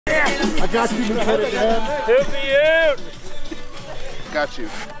I got you. Put it down. Help me out. Got you.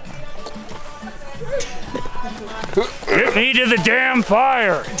 Get me to the damn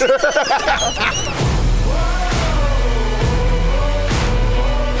fire.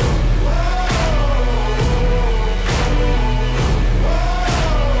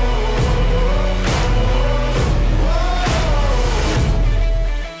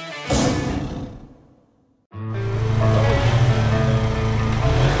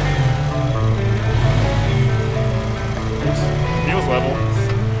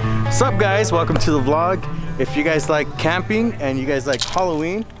 What's up guys, welcome to the vlog. If you guys like camping and you guys like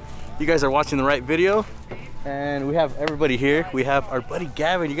Halloween, you guys are watching the right video. And we have everybody here. We have our buddy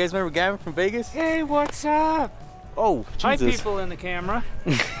Gavin. You guys remember Gavin from Vegas? Hey, what's up? Oh, Jesus. Hi people in the camera.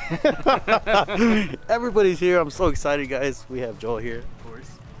 Everybody's here. I'm so excited guys. We have Joel here, of course.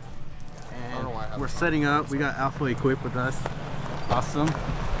 And we're setting up. We got Alpha equipped with us. Awesome.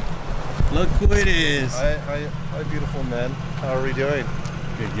 Look who it is. Hi beautiful men. How are we doing?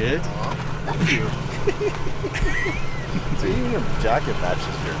 Good. Thank you. So even your jacket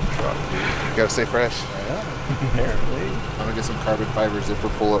matches your truck, dude. You gotta stay fresh. Yeah, apparently. I'm gonna get some carbon fiber zipper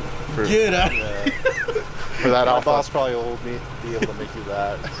pull up for, Get out. for that My Alpha. boss probably will be able to make you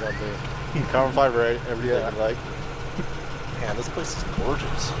that. Something. Carbon fiber, right? Everything I like. Man, this place is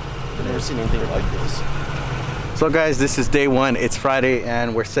gorgeous. I've never seen anything like this. So guys, this is day one. It's Friday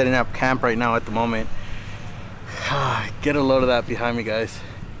and we're setting up camp right now at the moment. Get a load of that behind me guys.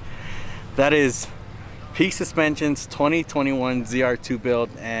 That is Peak Suspension's 2021 ZR2 build,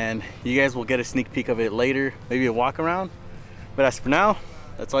 and you guys will get a sneak peek of it later, maybe a walk around. But as for now,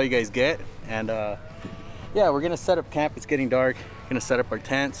 that's all you guys get. And yeah, we're gonna set up camp. It's getting dark. Gonna set up our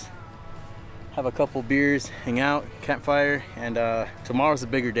tents, have a couple beers, hang out, campfire, and tomorrow's a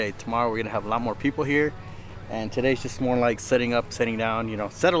bigger day. Tomorrow we're gonna have a lot more people here, and today's just more like setting up, setting down, you know,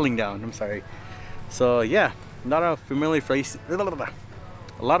 settling down. I'm sorry. So yeah, a lot of familiar faces.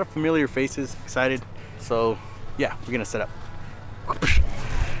 Excited. So yeah, we're gonna set up.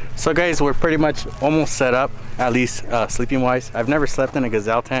 So guys, we're pretty much almost set up, at least sleeping wise. I've never slept in a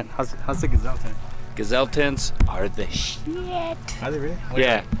gazelle tent. How's the gazelle tent? Gazelle tents are the shit. Are they really?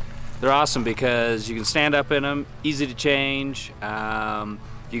 Yeah, they're awesome because you can stand up in them, easy to change.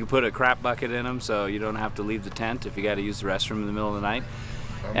 You can put a crap bucket in them, so you don't have to leave the tent if you got to use the restroom in the middle of the night.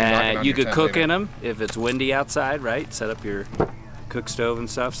 And you could cook in them if it's windy outside, right? Set up your cook stove and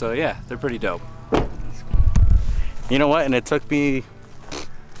stuff. So yeah, they're pretty dope. You know what? And it took me,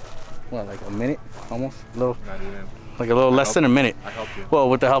 what, like a minute, almost, a little, like a little less than a minute. I helped you. Well,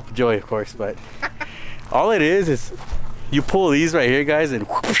 with the help of Joey, of course. But all it is you pull these right here, guys, and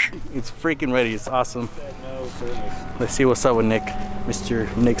whoosh, it's freaking ready. It's awesome. No service. Let's see what's up with Nick,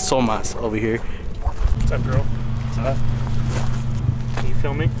 Mr. Nick Somas over here. What's up, girl? What's up? Can you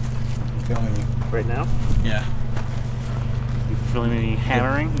film me I'm filming you right now? Yeah. You filming me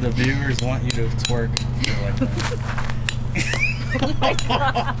hammering? The viewers want you to twerk. Like that. Oh my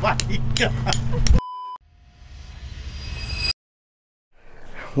god. Oh my god.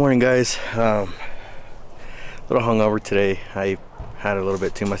 Morning guys. A little hungover today. I had a little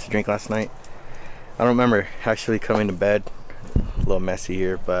bit too much to drink last night. I don't remember actually coming to bed. A little messy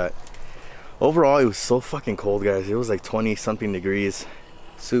here, but overall it was so fucking cold guys. It was like 20 something degrees.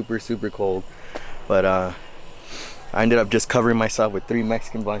 Super cold. But I ended up just covering myself with 3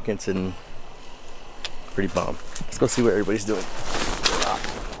 Mexican blankets and pretty bomb. Let's go see what everybody's doing.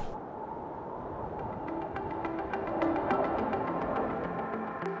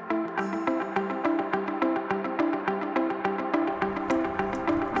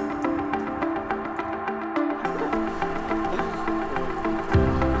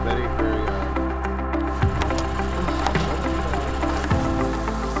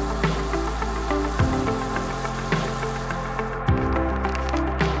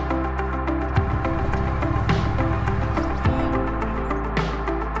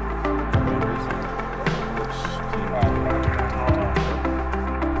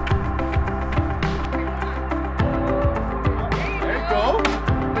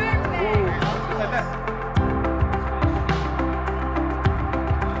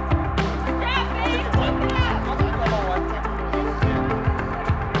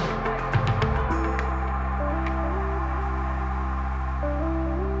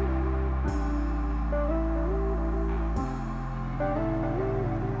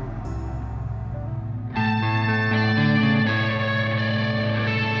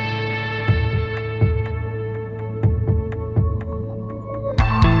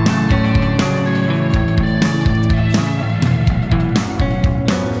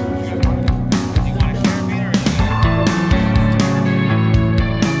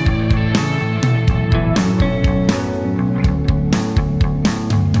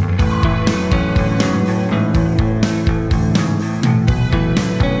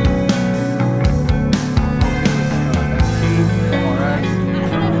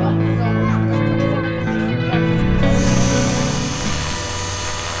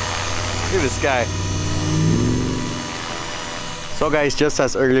 this guy. So guys, just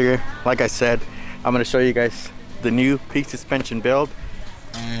as earlier, like I said, I'm gonna show you guys the new peak suspension build,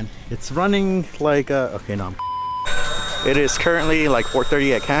 and it's running like okay, no, it is currently like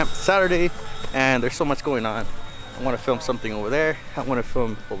 4:30 at camp Saturday, and there's so much going on. I want to film something over there, I want to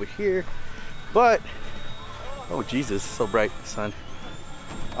film over here, but oh Jesus, it's so bright, sun.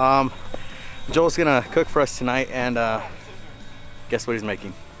 Joel's gonna cook for us tonight, and guess what he's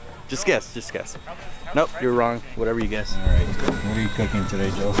making? Just guess, just guess. Nope, you're wrong. Whatever you guess. All right. What are you cooking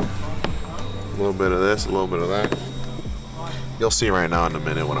today, Joe? A little bit of this, a little bit of that. You'll see right now in a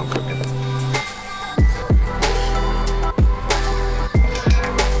minute what I'm cooking.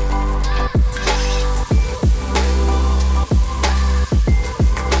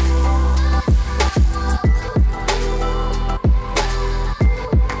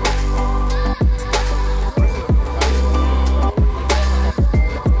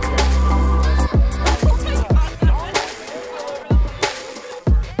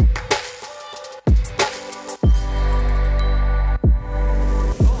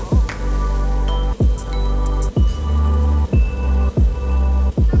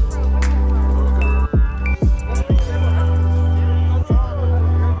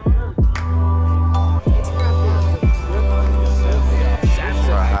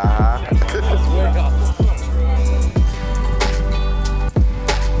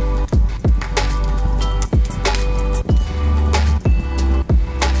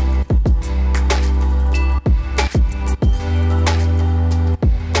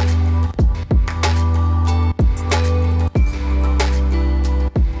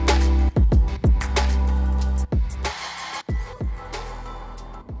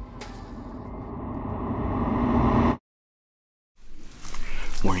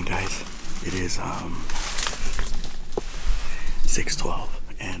 Morning, guys. It is 6:12,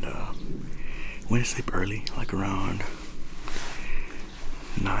 and went to sleep early, like around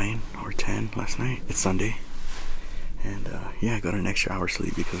 9 or 10 last night. It's Sunday, and yeah, I got an extra hour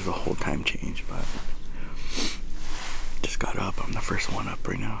sleep because of the whole time change, but just got up. I'm the first one up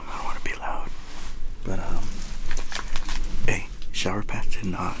right now. I don't want to be loud, but hey, Shower Pass did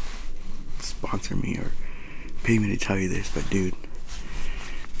not sponsor me or pay me to tell you this, but dude,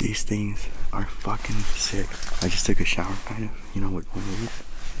 these things are fucking sick. I just took a shower, kind of, you know, with one of these.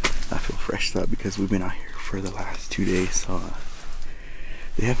 I feel freshed up because we've been out here for the last 2 days, so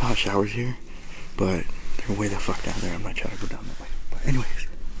they have hot showers here, but they're way the fuck down there. I'm not trying to go down that way. But anyways,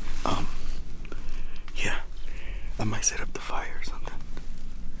 yeah, I might set up the fire or something.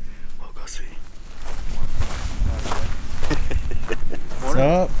 We'll go see. What's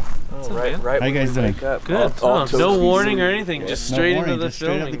up? Oh, right. How you guys doing? Good. No warning or anything. Just straight into the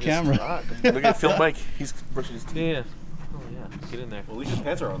straight filming. up the camera. Look at Phil Mike. He's brushing his teeth. Yeah. Oh yeah. Get in there. Well, at least his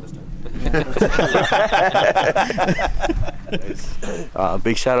pants are on this time.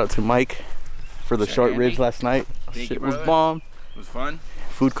 Big shout out to Mike for the short ribs last night. Thank Shit you, was brother. bomb. It was fun.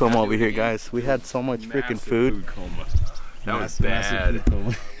 Food coma over here, guys. We had so much freaking Massive food. coma. That was Massive bad. food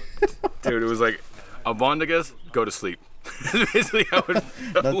coma. Dude, it was like abondigas, go to sleep. That's basically how it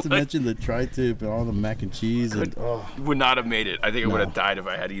felt. Not to mention the tri-tip and all the mac and cheese and Would not have made it. I think I would have died if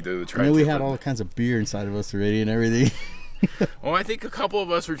I had either of the and tri-tip. then we had all kinds of beer inside of us already and everything. Well, I think a couple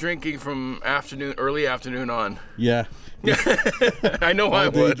of us were drinking from early afternoon on. Yeah. I know I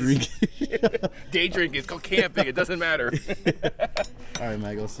All day was. drinking. Day drinking. It's called camping. It doesn't matter. All right,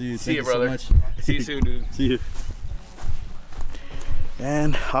 Mike. I'll see you. See Thank you, so brother. much. See you soon, dude. See you.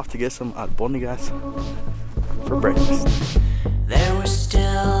 And off to get some albóndigas for breakfast. There were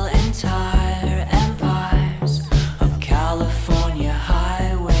still entire empires of California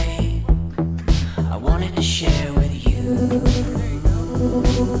highway I wanted to share with you.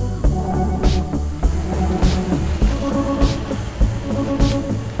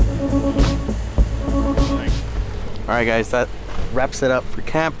 Alright guys, that wraps it up for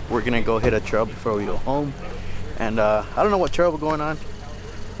camp. We're gonna go hit a trail before we go home. And I don't know what trail we're going on,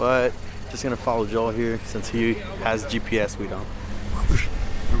 but just gonna follow Joel here since he has GPS, we don't.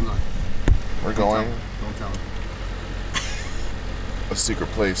 We're going Don't tell him. a secret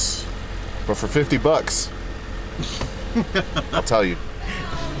place, but for $50. I'll tell you.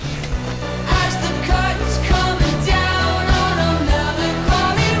 As the curtains coming down on a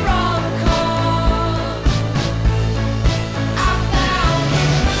melancholy rom-com, I found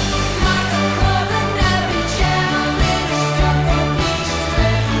like a culinary gem in a stucco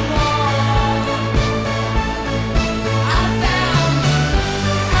strip mall. I found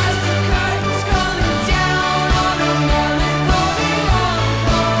as the curtains coming down on a melancholy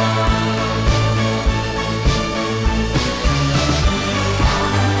rom-com.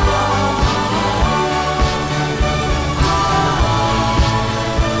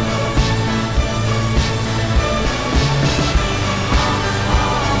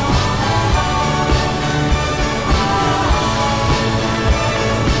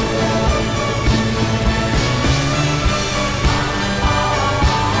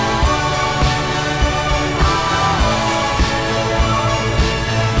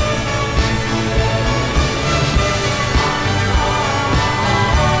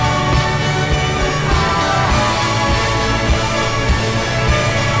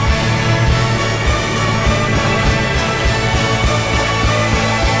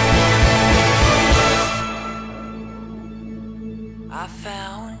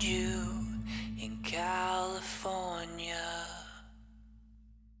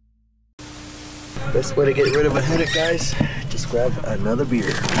 Best way to get rid of a headache, guys, just grab another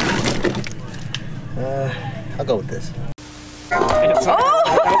beer. I'll go with this. Stop!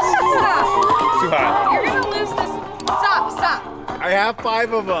 Too hot. You're gonna lose this. Stop! Stop! I have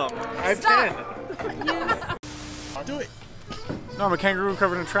 5 of them. I have Stop. 10. Do it. No, I'm a kangaroo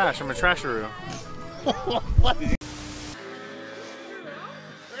covered in trash. I'm a trasharoo.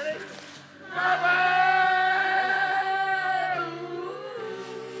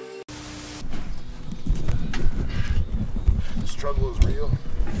 The struggle is real.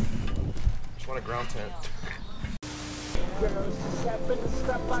 Just want a ground tent.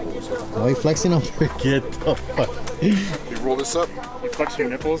 Why are you flexing up there? Get the fuck. You roll this up. You flex your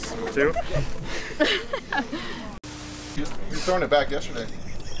nipples too? You were throwing it back yesterday.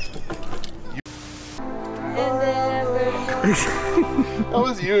 That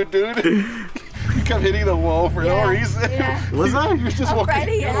was you, dude. You kept hitting the wall for no reason. Yeah. Was that? You just walk,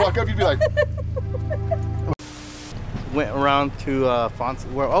 Already, you'd walk up, you'd be like, Went around to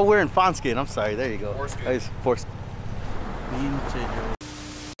we're in Fonskin. I'm sorry. There you go. Foreskin. Foreskin.